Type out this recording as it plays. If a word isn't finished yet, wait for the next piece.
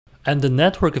And the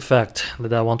network effect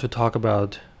that I want to talk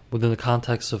about within the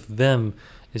context of Vim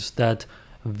is that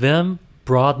Vim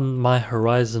broadened my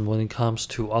horizon when it comes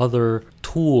to other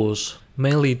tools,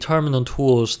 mainly terminal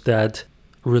tools that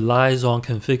relies on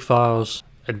config files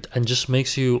and just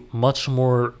makes you much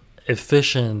more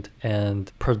efficient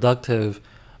and productive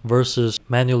versus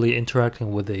manually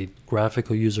interacting with a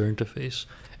graphical user interface.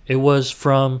 It was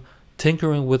from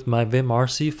tinkering with my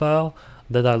vimrc file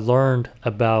that I learned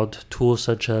about tools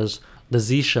such as the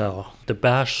Z shell, the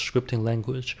bash scripting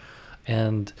language,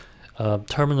 and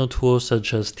terminal tools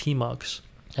such as Tmux.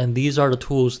 And these are the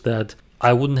tools that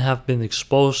I wouldn't have been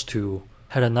exposed to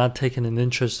had I not taken an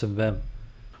interest in Vim.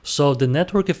 So the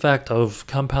network effect of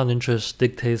compound interest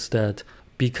dictates that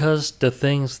because the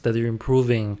things that you're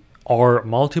improving are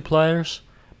multipliers,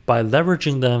 by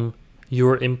leveraging them,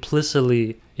 you're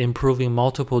implicitly improving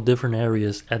multiple different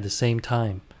areas at the same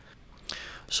time.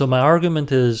 So my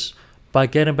argument is, by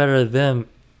getting better at Vim,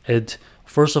 it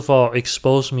first of all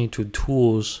exposed me to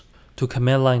tools, to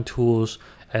command line tools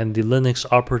and the Linux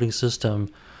operating system.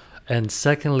 And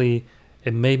secondly,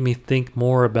 it made me think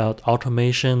more about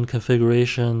automation,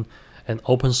 configuration, and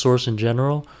open source in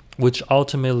general, which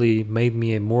ultimately made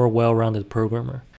me a more well-rounded programmer.